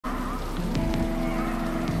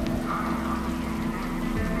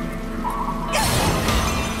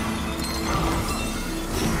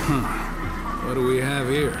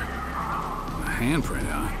here. A handprint,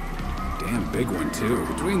 huh? Damn big one, too.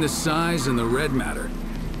 Between the size and the red matter,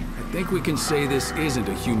 I think we can say this isn't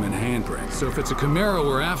a human handprint. So if it's a Chimera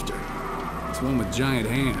we're after, it's one with giant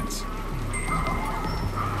hands.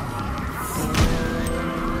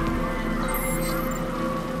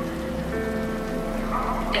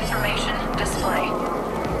 Information display.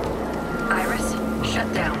 Iris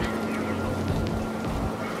shut down.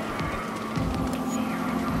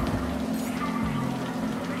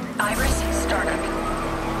 Iris startup.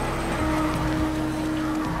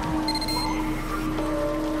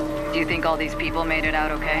 Do you think all these people made it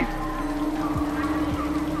out okay?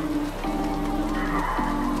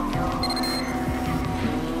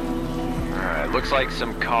 Alright, looks like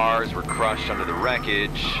some cars were crushed under the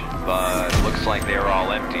wreckage, but looks like they were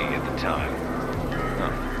all empty at the time.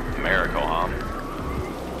 Huh. Miracle, huh?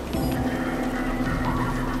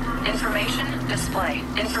 Information display.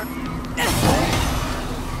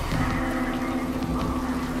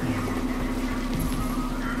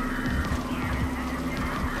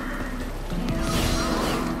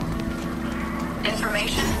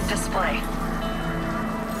 Information display.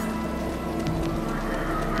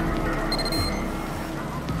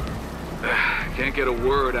 Can't get a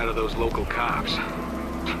word out of those local cops.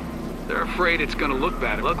 They're afraid it's gonna look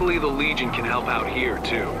bad. Luckily, the Legion can help out here,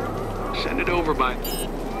 too. Send it over by...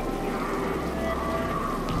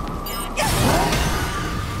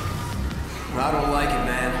 I don't like it,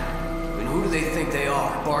 man. I mean, who do they think they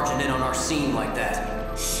are, barging in on our scene like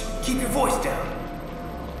that? Shh, keep your voice down.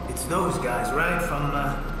 It's those guys, right? From,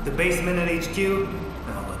 the basement at HQ? I don't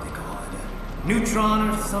know what they call it. Neutron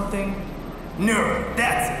or something? Neuron,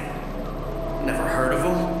 that's it. Never heard of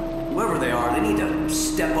them. Whoever they are, they need to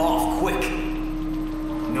step off quick.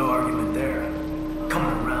 No argument there.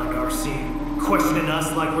 Coming around our scene, questioning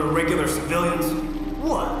us like we're regular civilians.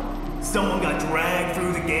 What? Someone got dragged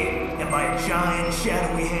through the gate and by a giant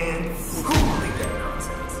shadowy hand? Who believed that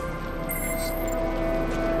nonsense?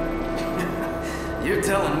 You're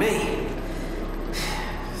telling me.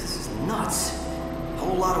 This is nuts. A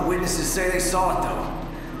whole lot of witnesses say they saw it, though.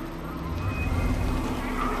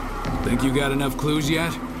 Think you got enough clues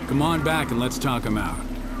yet? Come on back and let's talk them out.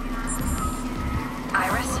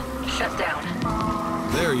 Iris shut down.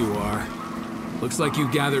 There you are. Looks like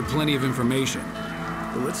you gathered plenty of information.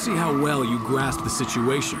 But let's see how well you grasp the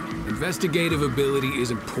situation. Investigative ability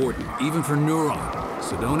is important, even for Neuron.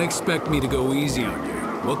 So don't expect me to go easy on you.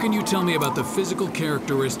 What can you tell me about the physical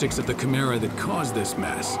characteristics of the Chimera that caused this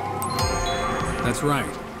mess? That's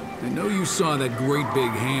right. I know you saw that great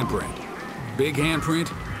big handprint. Big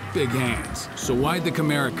handprint, big hands. So why'd the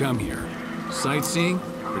Chimera come here? Sightseeing?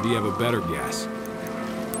 Or do you have a better guess?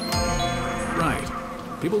 Right.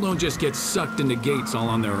 People don't just get sucked into gates all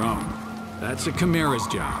on their own. That's a Chimera's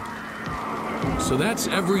job. So that's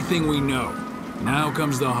everything we know. Now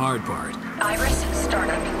comes the hard part. Iris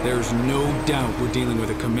startup. There's no doubt we're dealing with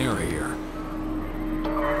a Chimera here.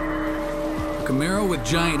 A Chimera with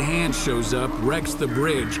giant hands shows up, wrecks the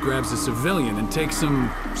bridge, grabs a civilian, and takes him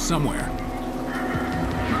somewhere.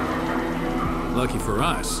 Lucky for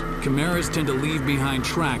us, Chimeras tend to leave behind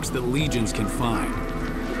tracks that Legions can find.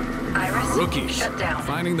 Iris Rookies, shut down.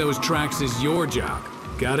 finding those tracks is your job.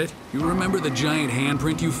 Got it? You remember the giant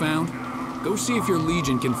handprint you found? Go see if your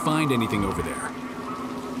Legion can find anything over there.